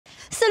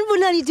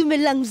Sanibonani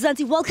dumelang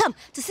mzansi. Welcome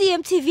to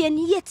CMTV and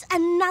yet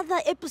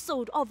another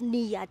episode of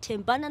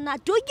Niyathembana Na.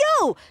 Do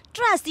you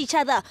trust each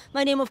other?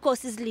 My name, of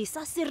course, is Lisa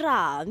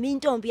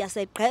Serame.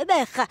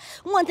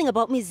 One thing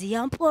about me,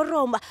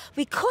 Ziamporoma,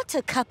 we caught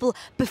a couple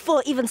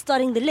before even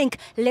starting the link.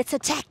 Let's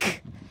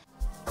attack.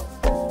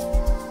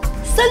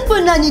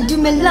 Sanibonani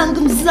dumelang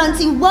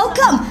mzansi.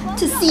 Welcome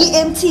to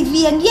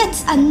CMTV and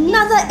yet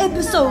another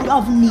episode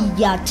of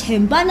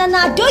Niyathembana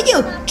Na. Do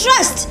you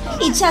trust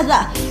each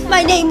other?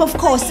 My name, of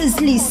course, is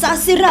Lisa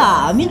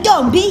Serame. And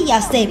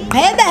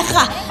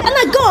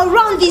I go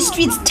around these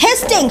streets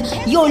testing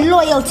your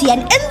loyalty,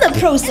 and in the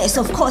process,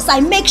 of course, I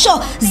make sure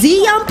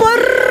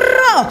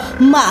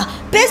ma.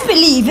 Best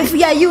believe if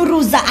we are you,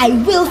 Ruza, I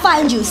will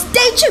find you.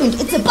 Stay tuned.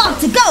 It's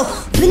about to go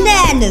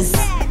bananas.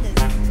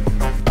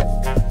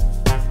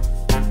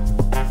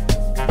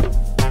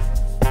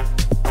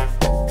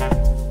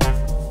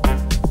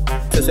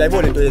 No,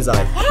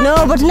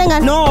 but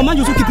no, man,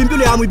 you keep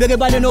impilo yami ibeke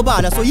bale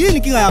nobala. So yini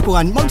inkinga yakho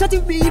ngani?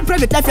 Mawuthatha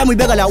private life yami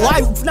ibeka la.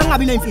 Why ufuna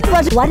ngabi na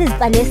imfihlo? What is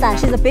Vanessa?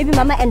 She's a baby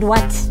mama and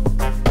what?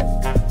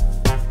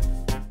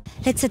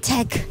 Let's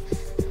attack.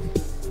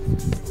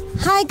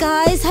 Hi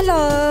guys,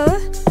 hello.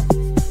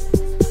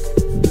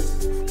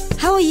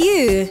 How are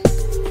you?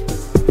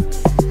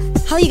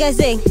 How are you guys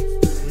doing?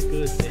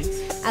 Good,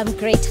 thanks. I'm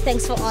great,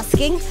 thanks for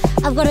asking.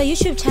 I've got a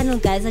YouTube channel,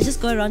 guys. I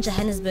just go around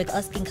Johannesburg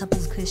asking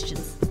couples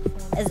questions.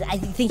 I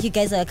think you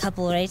guys are a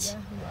couple, right?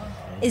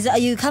 Are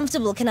you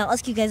comfortable? Can I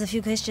ask you guys a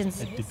few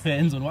questions? It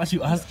depends on what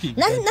you're asking.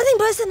 Nothing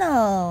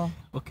personal.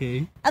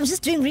 Okay. I'm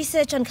just doing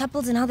research on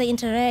couples and how they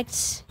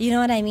interact. You know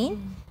what I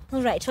mean?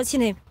 All right. What's your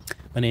name?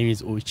 My name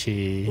is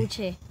Uche.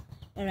 Uche.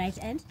 All right.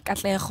 And?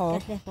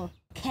 Katleho.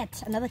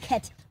 Cat. Another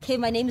cat. Okay,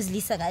 my name is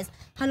Lisa, guys.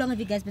 How long have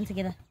you guys been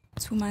together?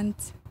 2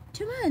 months.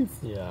 2 months?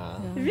 Yeah.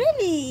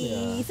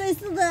 Really? Yeah. So it's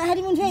still the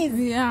honeymoon phase?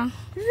 Yeah.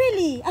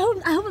 Really? I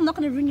hope I'm not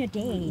going to ruin your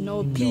day.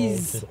 No,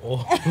 please. Not at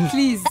all.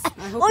 Please.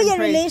 Or your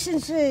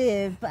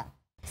relationship.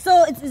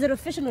 So is it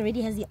official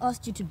already? Has he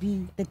asked you to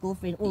be the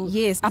girlfriend? Or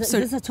Yes,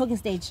 absolutely. This is a talking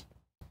stage.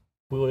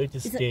 We're already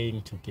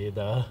staying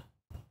together.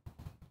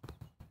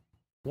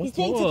 You're What's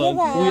staying wrong?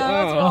 together? We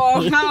are. Oh,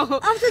 no.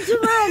 After 2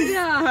 months?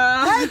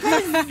 Hi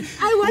guys,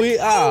 I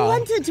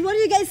wanted. What are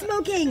you guys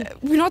smoking?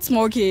 We're not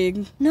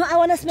smoking. No, I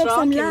want to smoke Drunk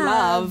some in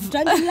love. love.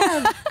 Drunk in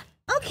love.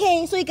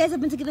 Okay, so you guys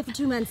have been together for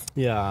 2 months.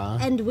 Yeah.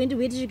 And where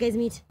did you guys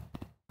meet?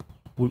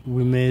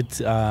 We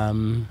met,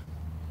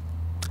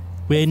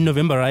 we're in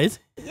November, right?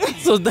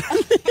 So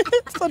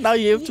so now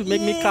you have to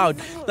make me count.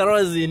 That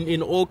was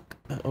in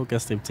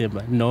August,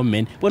 September. No,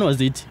 man. When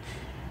was it?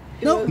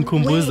 No,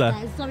 Mkumbuza. where,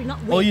 guys. Sorry, not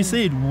where. Oh, you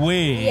said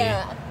where?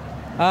 Yeah.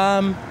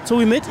 So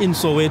we met in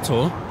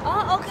Soweto.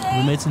 Oh, okay.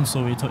 We met in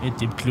Soweto at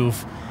Deep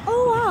Kloof.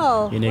 Oh,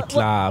 wow. In a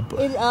club.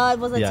 It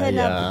was a turn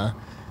up.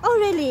 Oh,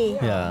 really?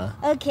 Yeah.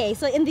 Okay,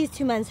 so in these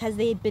 2 months, has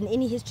there been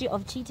any history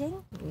of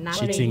cheating?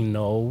 Cheating,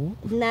 no.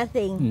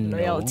 Nothing. No.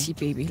 Loyalty,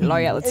 baby.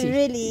 Loyalty.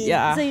 Really?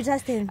 Yeah. So you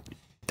trust him?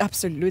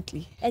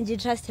 Absolutely. And you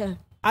trust her?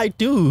 I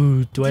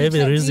do. Do I have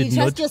a reason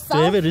not? Do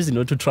I have a reason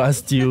not to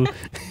trust you?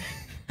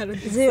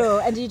 Zero.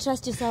 And do you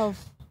trust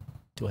yourself?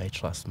 Do I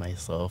trust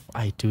myself?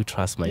 I do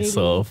trust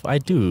myself. Really? I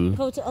do. If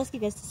I were to ask you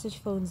guys to switch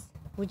phones,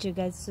 would you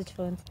guys switch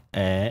phones?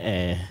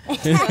 Why?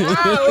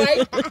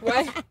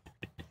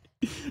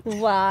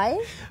 Why?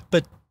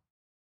 But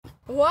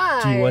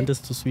Why? do you want us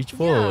to switch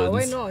phones? Yeah,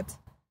 why not?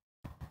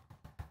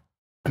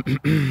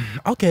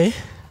 Okay.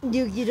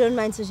 You don't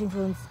mind switching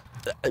phones?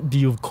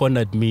 You've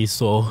cornered me,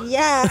 so.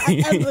 Yeah,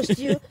 I ambushed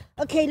you.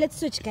 Okay, let's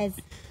switch, guys.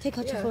 Take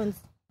out your phones.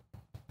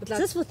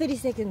 Just for 30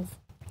 seconds.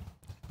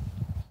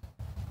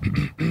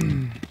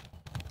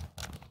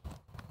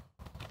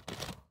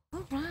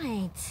 All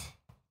right.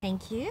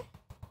 Thank you.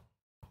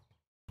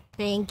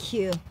 Thank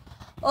you.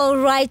 All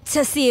right,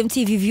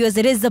 CMTV viewers,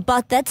 it is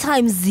about that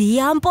time.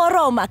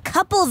 Ziamporoma,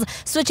 couples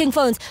switching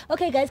phones.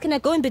 Okay, guys, can I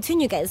go in between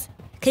you guys?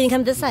 Can you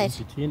come this side?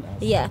 Between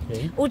us. Yeah.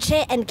 Okay.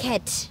 Uche and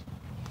Kat.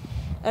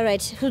 All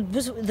right.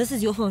 This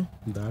is your phone.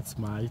 That's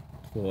my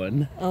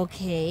phone.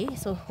 Okay,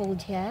 so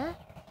hold here.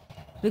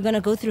 We're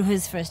gonna go through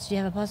his first. Do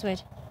you have a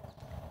password?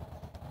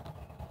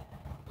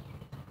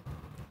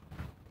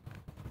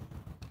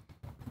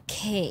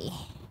 Okay.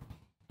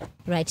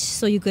 Right,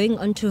 so you're going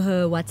onto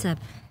her WhatsApp.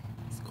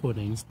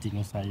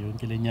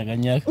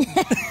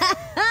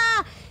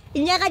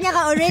 Nyaka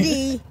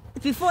already.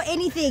 Before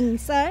anything,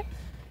 sir.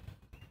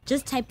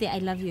 Just type there, I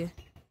love you.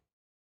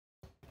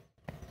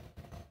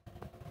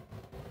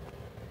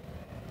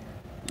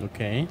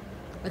 Okay.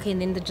 Okay,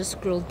 and then just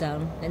scroll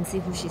down and see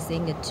who she's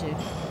saying it to.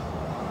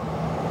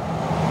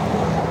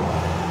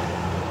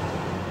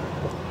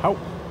 How?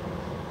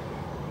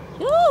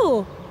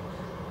 Ooh!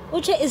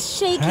 Uche is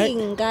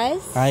shaking,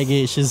 guys.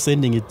 She's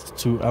sending it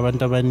to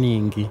abantu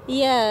abaningi.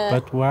 Yeah.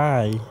 But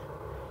why?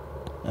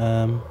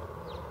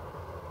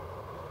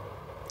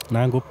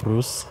 Nango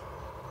Bruce.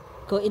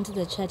 Go into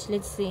the chat,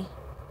 let's see.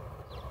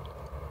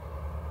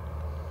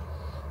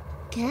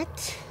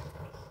 Cat?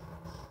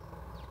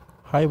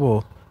 Hi,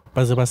 bo.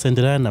 Baze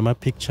basendelana nama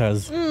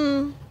pictures.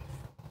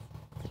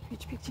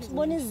 Which pictures?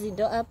 One is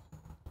Zindo up.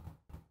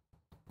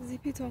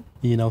 Zipito.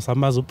 Yini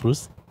awusamazi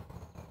uBruce?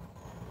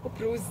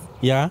 Bruce.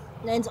 Yeah.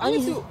 And it's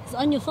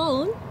on your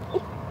phone.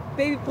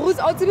 Baby Bruce,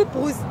 outsibe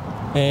Bruce.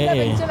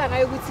 Eh. Ngitshela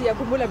ngayo ukuthi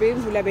yakhumbula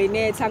beyimvula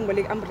beyinetha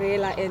ngibole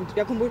umbrella and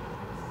yakhumbula.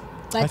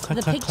 But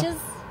the pictures.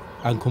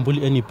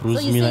 Angikhumbuli any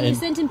Bruce So you mina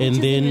sent him and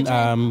pictures in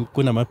then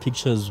kunama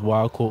pictures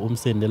wakho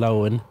umsendela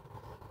wona.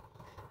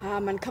 Ah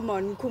man, come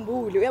on,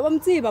 ngikhumbule.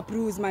 Uyabamtsiba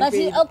Bruce man. But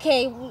baby.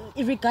 okay,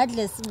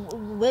 regardless,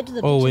 where do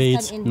the Oh pictures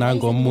wait, come in?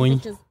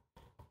 nangomunye.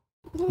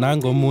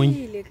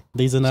 Nangomunye.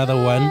 There's another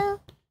one.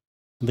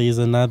 There's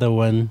another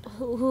one.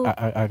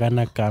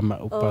 Akanagama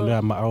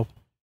ubhalwe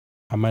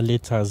ama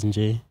letters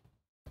nje.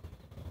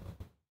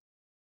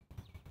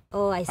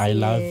 Oh, I see. I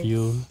love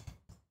you.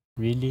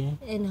 Really?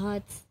 In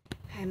hearts.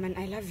 Hey man,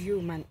 I love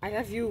you man. I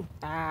love you.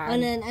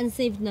 On an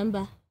unsaved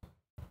number.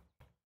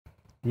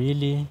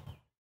 Really?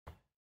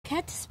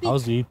 Cat speak.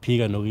 How's we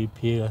piga no we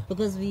piga?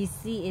 Because we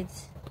see it.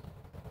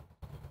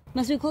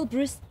 Must we call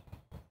Bruce?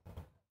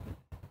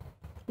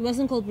 We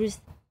mustn't call Bruce.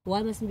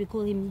 Why mustn't we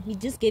call him? He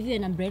just gave you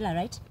an umbrella,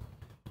 right?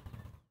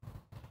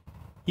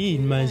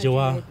 Yini manje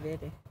wa?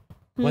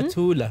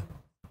 Wathula.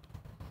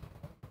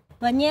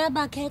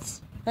 Banyaba cat,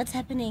 what's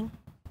happening?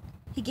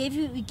 He gave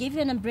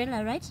you an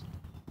umbrella, right?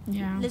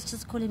 Yeah. Let's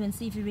just call him and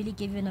see if he really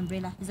gave you an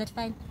umbrella. Is that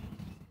fine?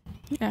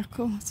 Yeah,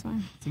 cool. It's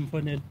fine.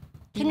 Simfonel.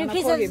 Can you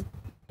please call him?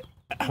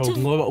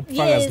 Ngoba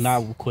ubufakazi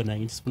nawo khona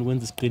ngithi sifuna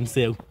ukwenza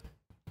isiqiniseko.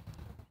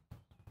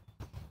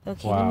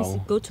 Okay, let me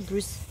see. Go to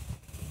Bruce.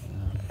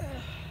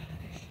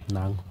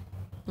 Nangu.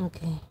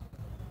 Okay.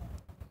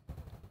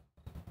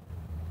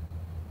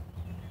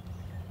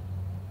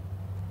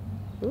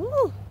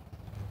 Ooh.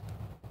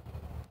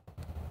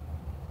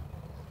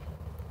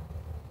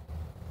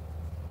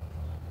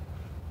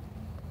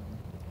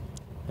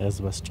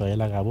 Yazi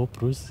basijwayela kabo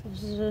Bruce.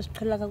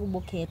 Siqhela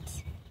kakubo cat.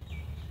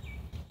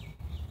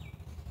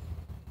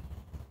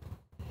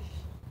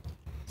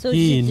 So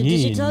did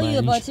she tell you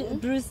about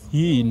Bruce?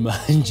 Yini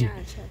manje?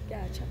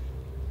 Yeah.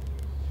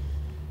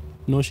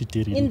 No, she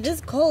didn't. In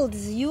this cold,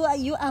 you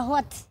are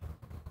hot.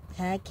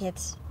 Hi,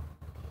 cat.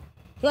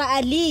 You are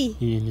Ali.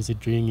 Yini is it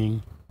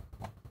drinking?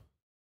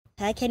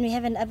 Hi, can we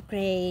have an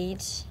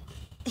upgrade?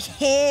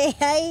 Hey,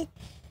 hi.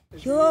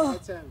 Yo.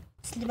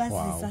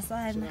 Wow.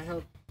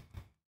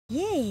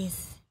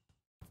 Yes.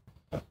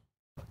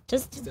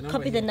 Just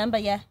copy the number,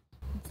 yeah.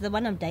 It's the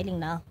one I'm dialing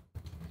now.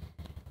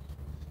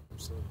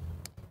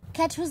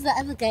 Cat, who's the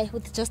other guy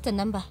with just a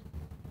number?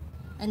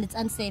 And it's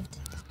unsaved.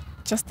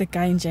 Just the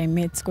guy in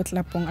Jaimet,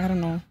 Skotlapong, I don't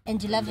know.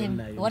 And you love him.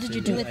 What did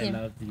you do with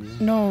him?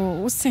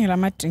 No, who's saying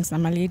my drinks,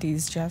 my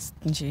ladies, just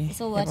Nje.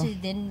 So what is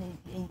then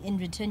in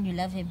return you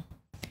love him?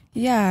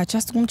 Yeah,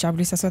 just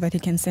kumjabulisa so that he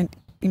can send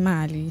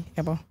imali,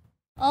 yabo.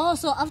 Oh,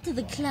 so after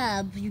the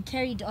club, you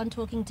carried on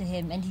talking to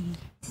him and he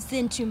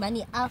sent you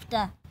money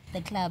after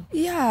the club.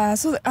 Yeah,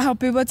 so how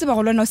people tse ba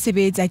go lona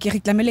sebetsa ke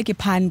reklamele ke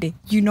phande.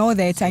 You know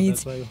that So and that's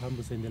it's why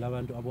uhambe sendela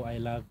abantu abo I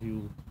love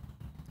you.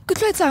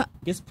 kutlwetsa.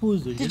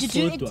 Ngesiphuzo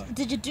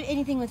Did you do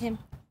anything with him?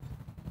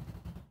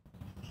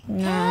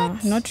 No,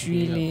 not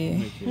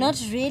really.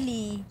 Not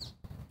really.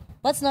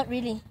 What's not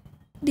really?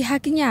 Di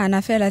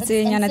hakinyana fela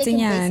tse nyana tse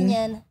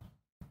nyane.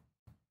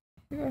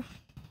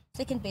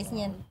 Second base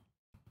nyan.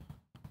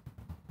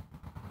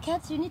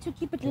 Cats, you need to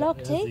keep it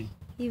locked, eh?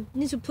 You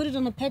need to put it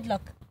on a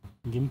padlock.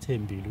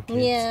 Ngimthembile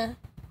uKate. Yeah.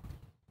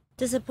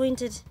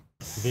 Disappointed.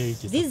 Very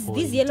disappointed.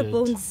 These yellow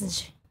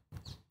bones.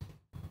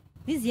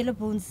 These yellow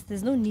bones,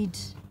 there's no need.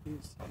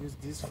 Use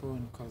this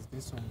phone because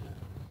this one.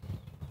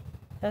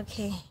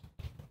 Okay.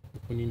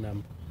 Ufuna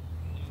inamba.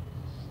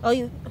 Oh,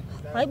 you.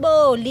 Hi,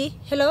 Boli.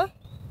 Hello?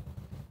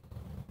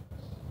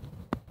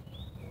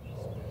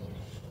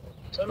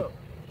 Hello.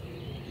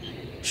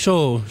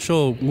 Sure.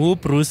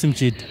 NguBruce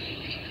Mjidi.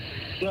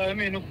 Yeah, I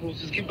mean, no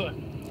Bruce, keep on.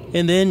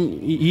 And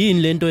then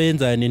yini lento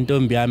yenza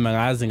nentombi yami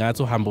ngazi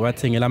ngathi uhamba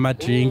wathengela ama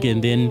drink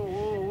and then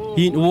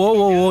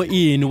whoa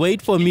in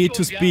wait for me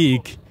to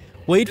speak.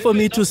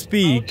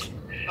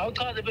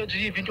 Awuchaze bethu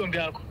yivi intombi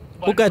yakho.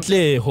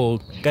 uKatleho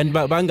kanti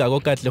bangako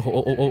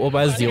uKatleho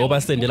obaziyo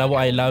obasendela abo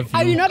I love you.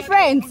 Are you not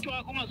friends? Umuntu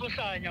wakho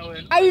ungazohlanya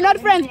wena. Are you not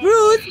friends,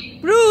 Bruce?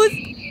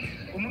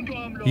 Umuntu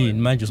wami lo. Yini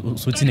manje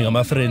usuthini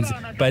ngama friends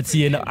but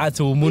yena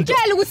athi umuntu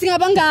Tshela ukuthi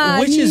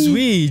ngabangani. which is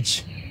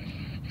which.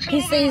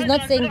 He's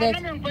not saying that.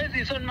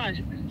 Ngiyazisa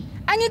manje.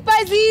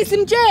 Angikubhayizisi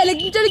mtshele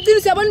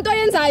iqiniso yabona into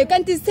oyenzayo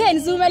kanti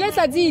sitheni sumele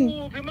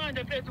sathini. Uphi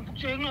manje phethu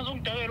ukutshela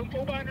ungazongidakela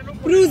ubani lo.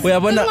 Bruce,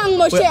 Uyabona-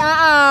 ungangimoshe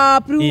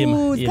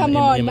Bruce, come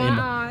on.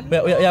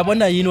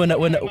 Uyabona yini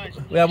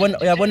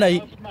uyabona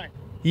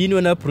yini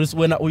wena Bruce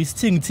wena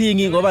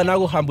uyisithingithingi ngoba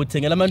naku uhamba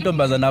uthengela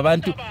amantombazana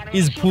abantu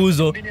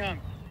iziphuzo.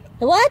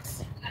 What?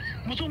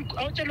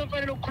 Awutshela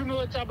mfanele ukukhuluma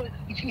WhatsApp.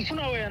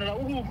 Ngifuna wena la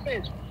ukuphi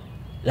phethu.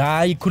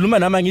 Hayi khuluma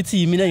nama ngithi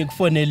yimina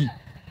ngikufonela.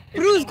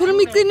 Bruce,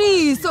 khuluma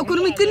iqiniso,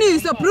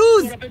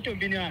 Bruce. Lapha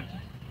entombini yami.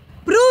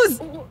 Bruce,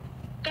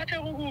 Kahle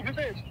ukuphi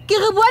phethu. ke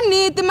re bua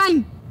nnete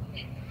man.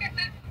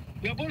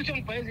 Uyabona ukuthi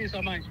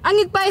ngibhayizisa manje.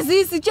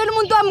 Angikubhayizisi, tshela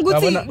umuntu wami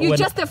Uyabona, ukuthi you wena-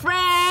 just a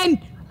friend.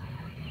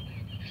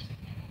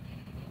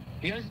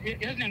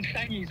 Yazi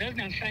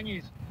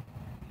nangihlanyisa.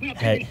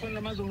 Hey,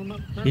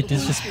 it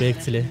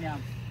disrespect le.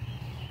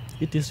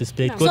 It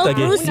disrespect. So Kodwa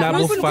Bruce, ke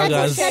nabo Bruce, Kat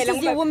bufakazi.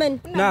 is your woman.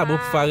 Nabo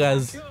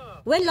bufakazi.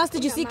 When last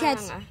did you see Kat?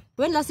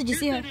 When last did you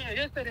see her?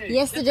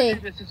 Yesterday.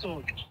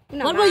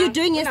 What were you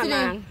doing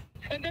yesterday?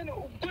 And then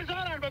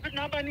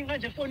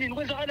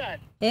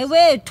kwenzakalani? Hey,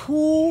 wait,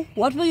 who?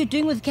 What were you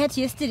doing with Kat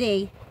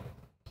yesterday?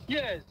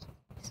 Yes.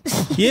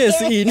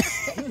 Yes, in.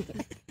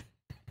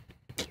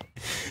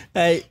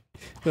 Hey,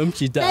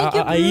 Mchita, Thank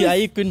you, Bruce.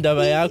 ayikho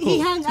indaba He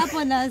yakho. hung up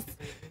on us.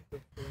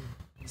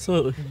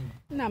 So,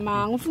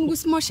 Nama, ngifuna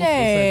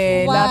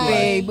ukusimoshela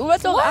Why? babe.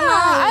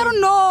 I don't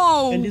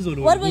know.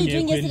 What were you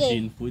doing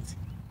yesterday?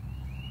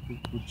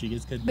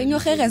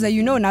 Benyohereza,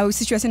 you know now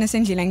situation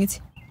esendlela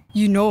ngithi.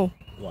 You know.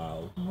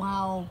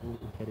 Wow.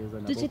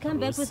 Did she come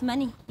back with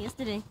money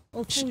yesterday?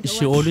 Or food?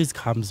 She or what? always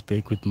comes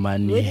back with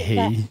money. Where-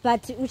 Hey,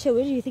 But Uche,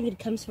 where do you think it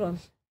comes from?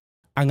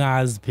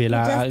 angazi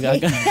phela.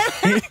 Just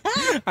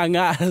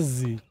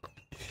Angazi.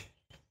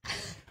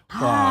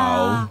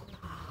 Wow.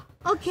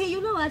 Okay, you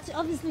know what?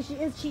 Obviously she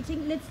is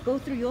cheating. Let's go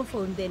through your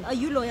phone then. Are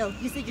you loyal?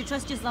 You said you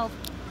trust yourself.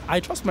 I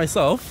trust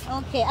myself.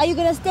 Okay, are you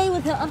gonna stay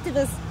with her after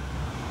this?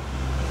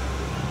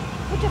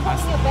 Put your phone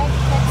in your bag,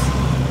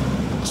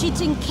 cat.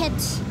 Cheating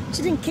cat.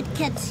 Cheating Kit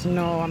Kat.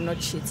 No, I'm not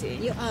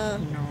cheating. You are.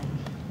 No.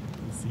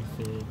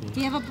 Do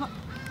you have a...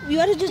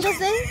 What did you just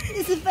say?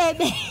 It's a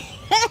baby.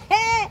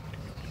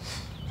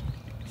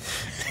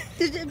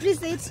 Did you please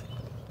say it?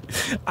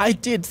 I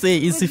did say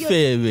it's With a your-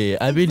 favor.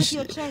 I mean, With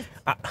your chest.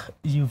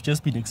 you've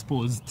just been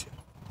exposed.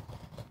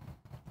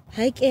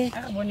 Hi, Ke.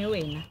 Abone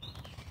wena.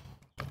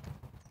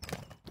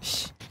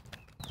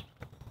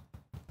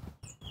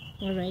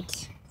 All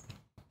right.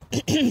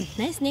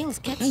 Nice nails,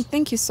 Kat.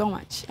 Thank you so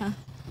much.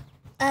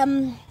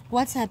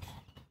 What's up?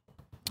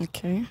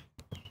 Okay.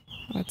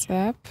 What's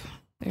up?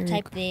 There we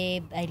Type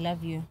there, I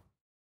love you.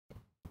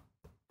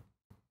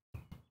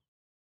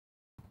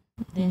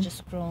 Then just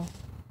scroll.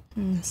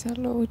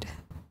 Salad.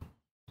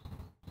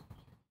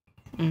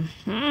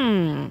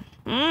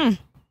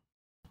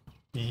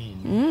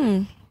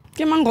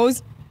 Get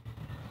mangoes.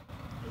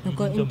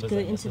 Go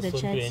into the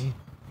chat.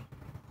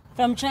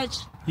 From church.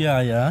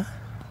 Yeah.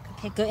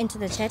 Okay, go into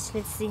the chat.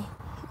 Let's see.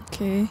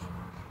 Okay.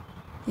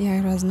 Yeah,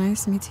 it was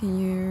nice meeting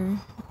you.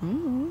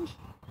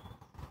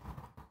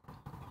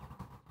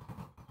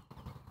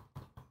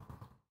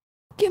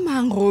 Get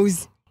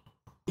mangoes.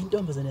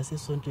 Intombazane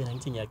yasesontweni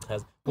angithi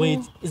ngiyachaza. Wait,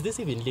 is this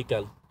even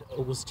legal?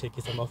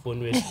 Ukusicheckisa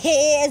amafoni wethu.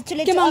 Hey, it's too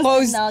late Come to on, ask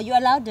boys. us now. You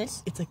allowed it.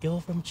 It's a girl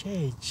from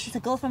church. It's a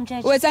girl from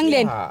church. Wait,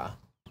 Anglen. Ah,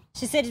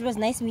 She said it was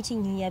nice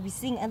meeting you here. We're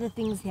seeing other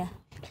things here.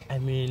 I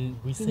mean,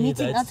 we say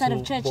meeting that outside to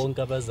of church. bonke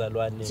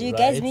abazalwane, Do you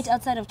right? guys meet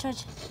outside of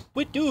church?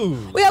 We do.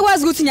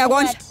 Uyakwazi ukuthi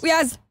ngiyakondla. What?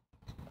 Uyazi.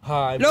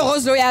 Hi. Lo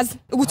Rose lo uyazi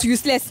ukuthi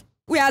useless.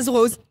 Uyazi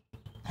Rose.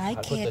 Hi,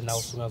 Kodwa Kat. nawe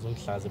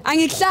usungazongihlaza.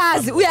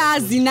 Angihlazi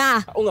uyazi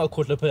na.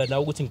 Ungakhohlwa phela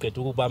nawe ukuthi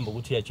ngiqeda ukubamba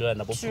ukuthi uyajoya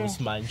nabo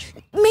Bruce manje.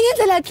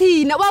 Mingenzela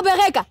thina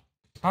wabereka.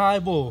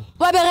 Hayibo.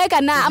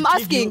 Wabereka na. I'm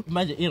asking.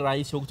 Manje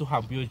i-right yokuthi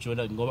uhambe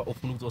uyojola ngoba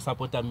ufuna ukuthi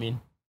usupport mina.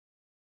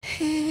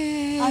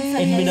 Answer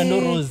And mina yes. no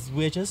Rose,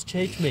 we're just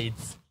church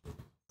mates.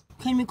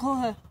 Can we call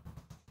her?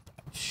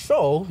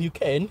 Sure, you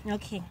can.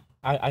 Okay.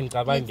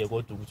 Angicabange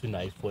kodwa ukuthi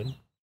une-iPhone.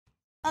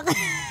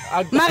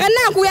 Mara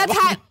naku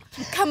uyatha.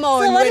 Come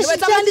on, So what wena is she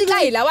wenza telling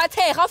amandicayila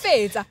wathega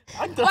ufetha.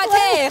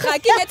 Wathega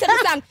kini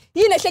ethegisanga.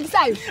 Yini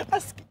ehlekisayo?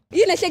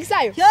 Yini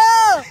ehlekisayo?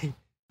 Yo!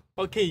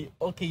 Okay,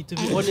 to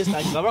be honest,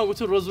 ngicabanga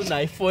ukuthi uRose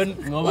une-iPhone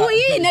ngoba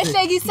Uyini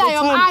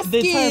ehlekisayo? I'm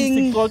the time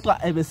asking. sixoxa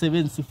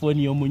ebesebenzisa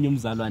ifoni yomunye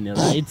umzalwane,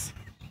 right?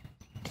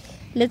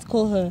 Let's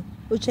call her.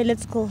 Uche,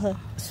 let's call her.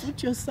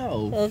 Suit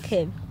yourself.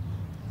 Okay.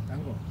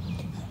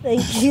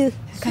 Thank you.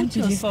 Can't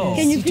believe this.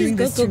 Can you You're please doing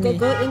this to me.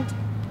 go in?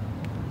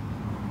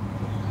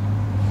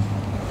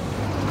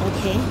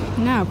 Okay.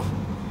 Naku,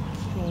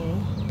 Okay.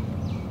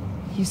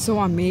 you're so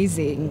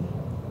amazing.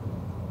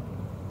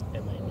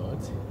 Am I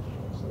not?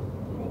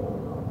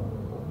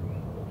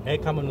 Hey,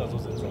 come on,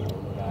 ngazozenza.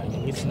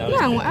 Ngithi nawe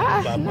Nangu,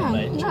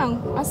 manje.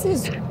 nangu,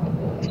 asizwe.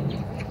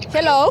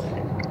 Hello.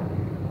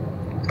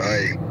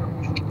 Hi,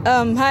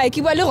 Hi,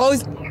 kibwa le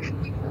Rose.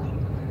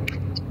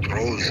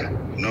 Rose.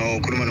 No,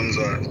 khuluma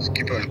nomzala.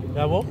 Skipper.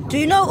 Yabo? Do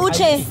you know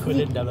Uche? Ayikho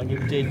le ndaba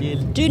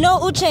ngikutshelile. Do you know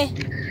Uche?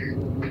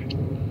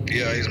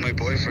 Yeah, he's my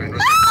boyfriend.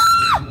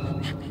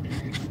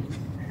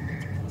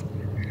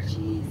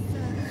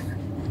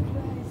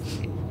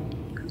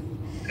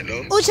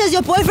 Hello? Uche's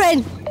your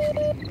boyfriend.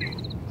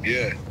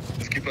 Yeah,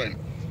 Skipper.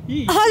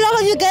 How long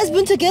have you guys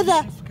been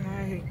together?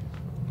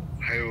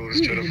 I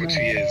was together for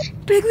 2 years.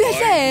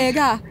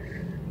 Bekuyahleka.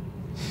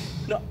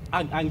 No,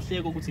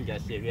 angihleki ukuthi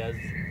ngiyahleka,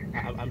 uyazi.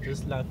 I'm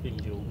just laughing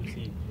nje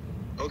ukuthi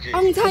Okay.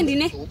 Angithandi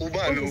ne.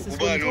 Ubani Rose?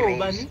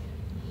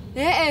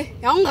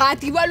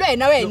 Awungadi kibwa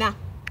wena.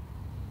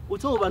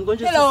 uthe ubani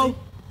konje Hello.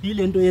 sithi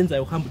yile nto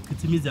yenzayo uhamba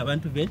uchitha imizi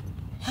yabantu vele.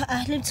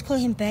 Let's call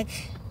him back.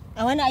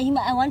 I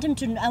want him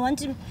to.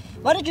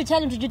 What did you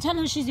tell him? Did you tell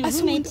her she's your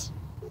roommate?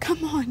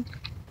 Come on.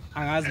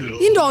 Angazi.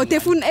 Indoda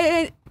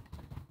efuna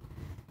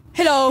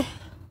Hello.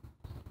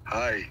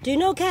 Hi. Do you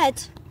know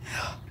Kat?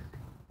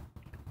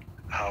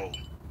 How?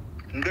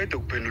 Ngicela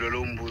ukuphendula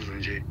lo mbuzo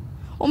nje.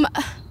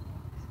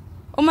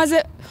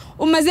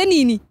 Umaze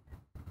nini?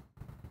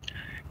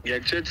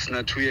 Ngiyakutshela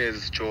sina 2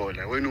 years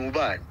Jola. Wena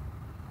ubani?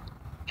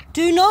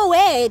 Do you know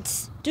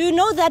it? Do you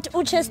know that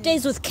Uche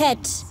stays with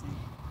Kat?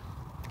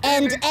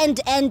 And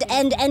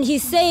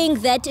he's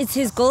saying that it's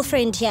his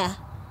girlfriend here.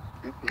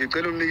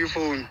 Ngicela umnike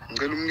ifone.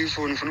 Ngicela umnike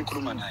ifone ufuna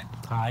ukukhuluma naye.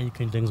 Hayi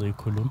into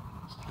engizoyikhuluma.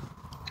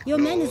 Your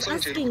man is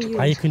asking you.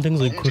 Hayi into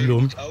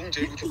engizoyikhuluma.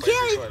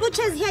 Here,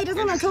 Uche's here. He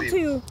doesn't want to talk to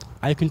you.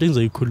 Hayi into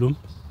engizoyikhuluma.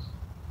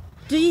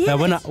 Do you hear?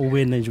 Yabona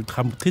wena nje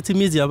uqhamba uchitha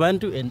imizi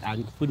yabantu and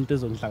angifuni into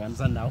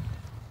ezongihlanganisa nawe.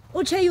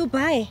 Uche, you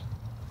buy?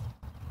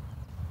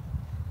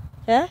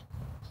 Huh?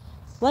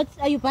 What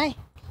are you buy?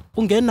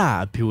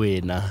 Ungenaphi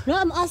wena? No,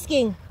 I'm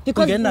asking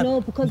because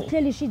because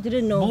clearly she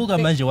didn't know. Buka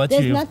manje what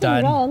There's you have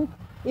nothing done. wrong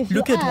if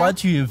Look you at are,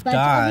 what you've but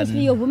done.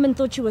 obviously your woman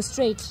thought you were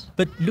straight.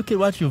 But look at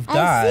what you've I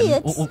done. see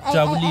it.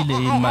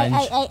 Ujabulile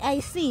manje.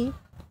 I see,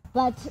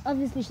 but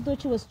obviously she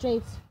thought you were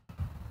straight.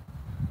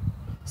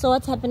 So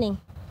what's happening?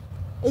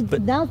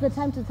 Now's the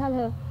time to tell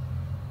her.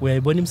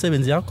 Uyayibona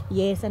imisebenzi yakho?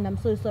 Yes, and I'm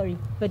so sorry,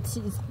 but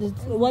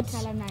what?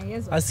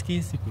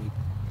 Askisi baby.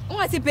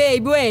 Ungathi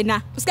baby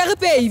wena. Usikari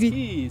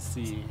baby.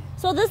 Askisi.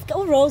 So this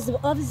Rose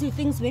obviously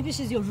thinks maybe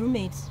she's your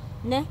roommate,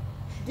 ne?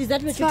 Is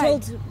that what you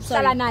told?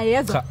 Hlala naye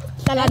yezwa.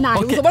 Hlala naye.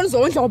 Uzobona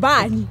uzondla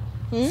ubani.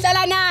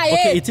 Hlala naye.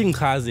 Okay, ithi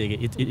ngichaze ke,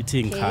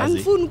 ithi ngichaze.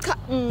 Angifuni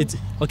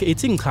Okay,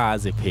 ithi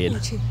ngichaze phela.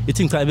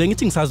 Ithi ngichaze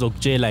bengithi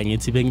ngisazokutshela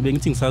ngithi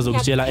bengithi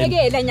ngisazokutshela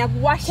ngiyakela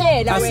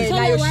ngiyakuwahlela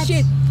wena yo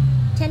shit.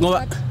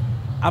 Ngoba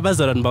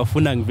abazalwane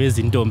bafuna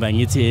ngiveza intombi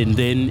ngithi and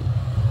then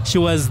she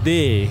was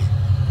there.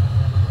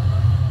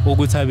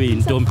 Ukuthi abe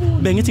intombi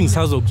bengithi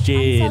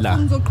ngisazokutshela.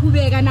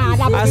 Ngizoqhubeka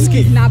nalabo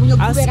nabo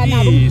ngiyoqhubeka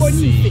nabo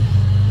ubonise.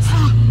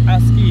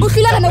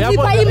 Uhluleka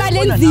nokukhipha imali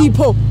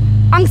enzipho.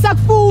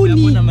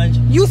 Angisakufuni.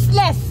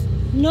 Useless.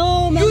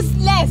 No, man.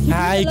 Useless.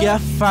 Hayi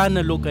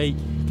kuyafana lokho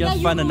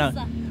kuyafana na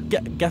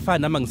kuyafana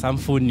nama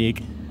ngisamfuni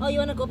ke. Oh, you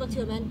want to go back to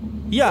your man?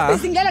 Yeah.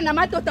 Singela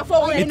namadoda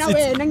for wena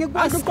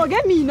ngikwazi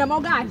ugqoke mina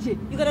mawukanje.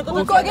 You gonna go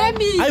back to your man? Ugqoke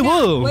mina. I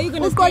will. Where you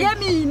gonna Ugqoke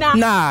stay? mina.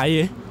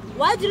 Naye.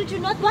 Why didn't you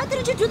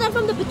do that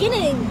from the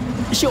beginning?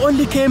 She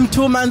only came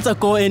 2 months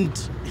ago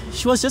and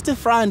she was just a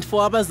front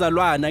for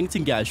abazalwana ngithi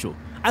ngiyasho.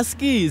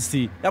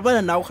 Askisi,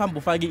 yabona na uhamba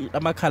ufaki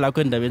amakhala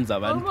akho endabeni Oh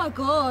zabantu. my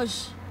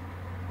gosh.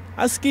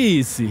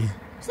 Askisi.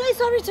 Say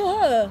sorry to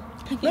her.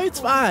 No, it's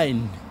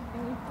fine.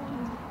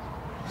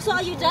 So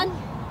are you done,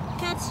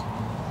 Kat?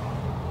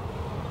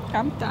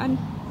 I'm done.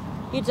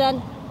 You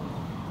done?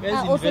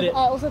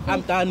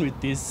 I'm done with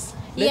this.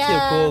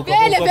 Yeah. Go.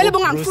 Vele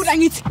bongangifuna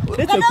ngithi.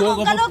 Let's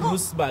go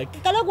Bruce back.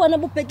 Kaloku wena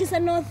bubhekisa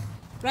north,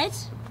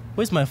 right?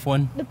 Where's my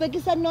phone?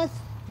 Bubhekisa north.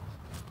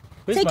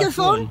 Where's Take my your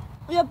phone.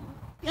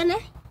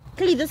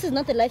 Clearly, this is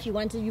not the life you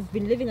wanted. You've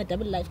been living a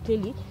double life,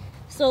 clearly.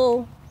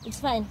 So, it's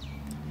fine.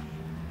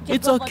 Just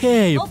It's go for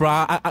okay, it. Go for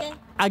bruh. it, okay?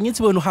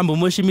 Angithi wena uhamba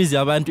umosha imizi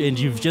yabantu and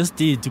you've just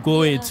did to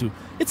go to.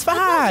 It's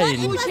fine.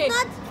 It was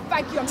not.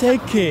 Fuck you.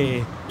 Take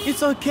care.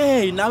 It's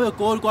okay. Nawe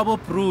go kwabo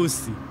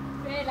Bruce.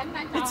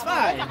 It's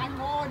fine.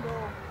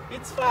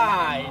 It's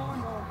fine.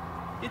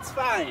 It's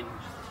fine.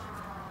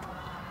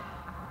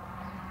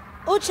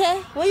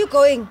 Uche, where you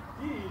going?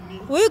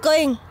 Where you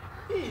going?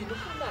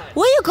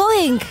 Where you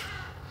going?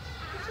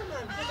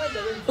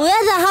 Where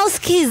are the house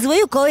keys? Where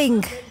you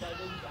going?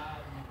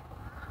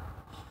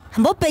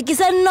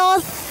 Mbobhekisa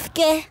north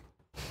ke.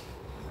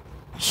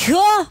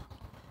 Sure.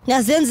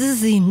 Ngazenza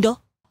izinto.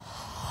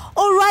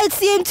 All right,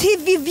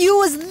 CMTV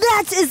viewers,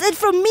 that is it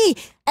from me.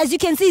 As you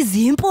can see,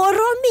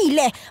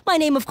 Zimporomile. My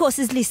name, of course,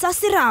 is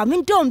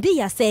Serame.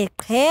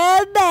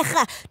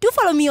 Do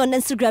follow me on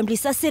Instagram,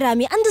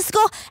 Serame_,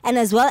 and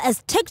as well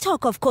as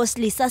TikTok, of course,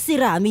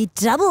 Serame_.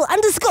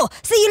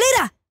 See you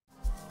later.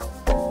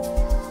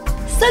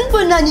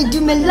 Sanbonani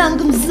Dumelang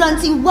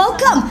Mzansi,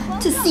 welcome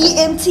to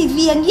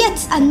CMTV and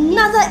yet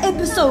another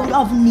episode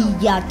of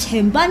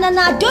Niyathembana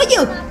Na. Do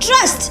you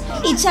trust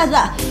each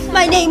other?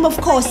 My name, of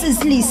course, is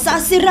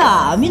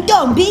Serame, and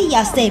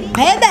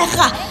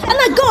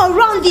I go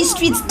around these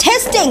streets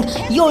testing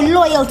your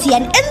loyalty,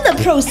 and in the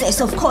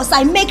process, of course,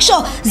 I make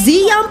sure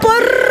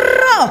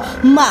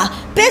ma.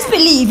 Best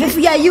believe if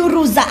we are you,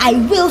 Ruza, I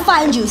will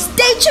find you.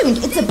 Stay tuned,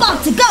 it's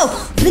about to go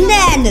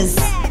bananas.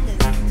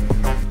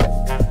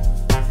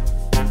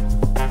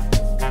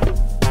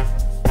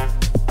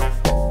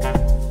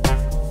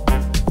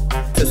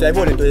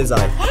 Siyayibona into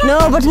yenzayo.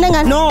 No, but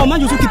nenga. No,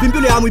 manje usukhipha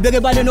impilo yami uyibeke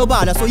ebale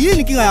nobala. So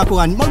yini inkinga yakho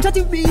kani? Mawuthatha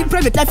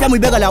i-private life yami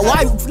uyibeka la.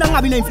 Why ufuna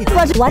ngabi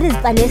nemfihlo? What is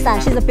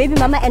Vanessa? She's a baby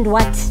mama and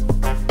what?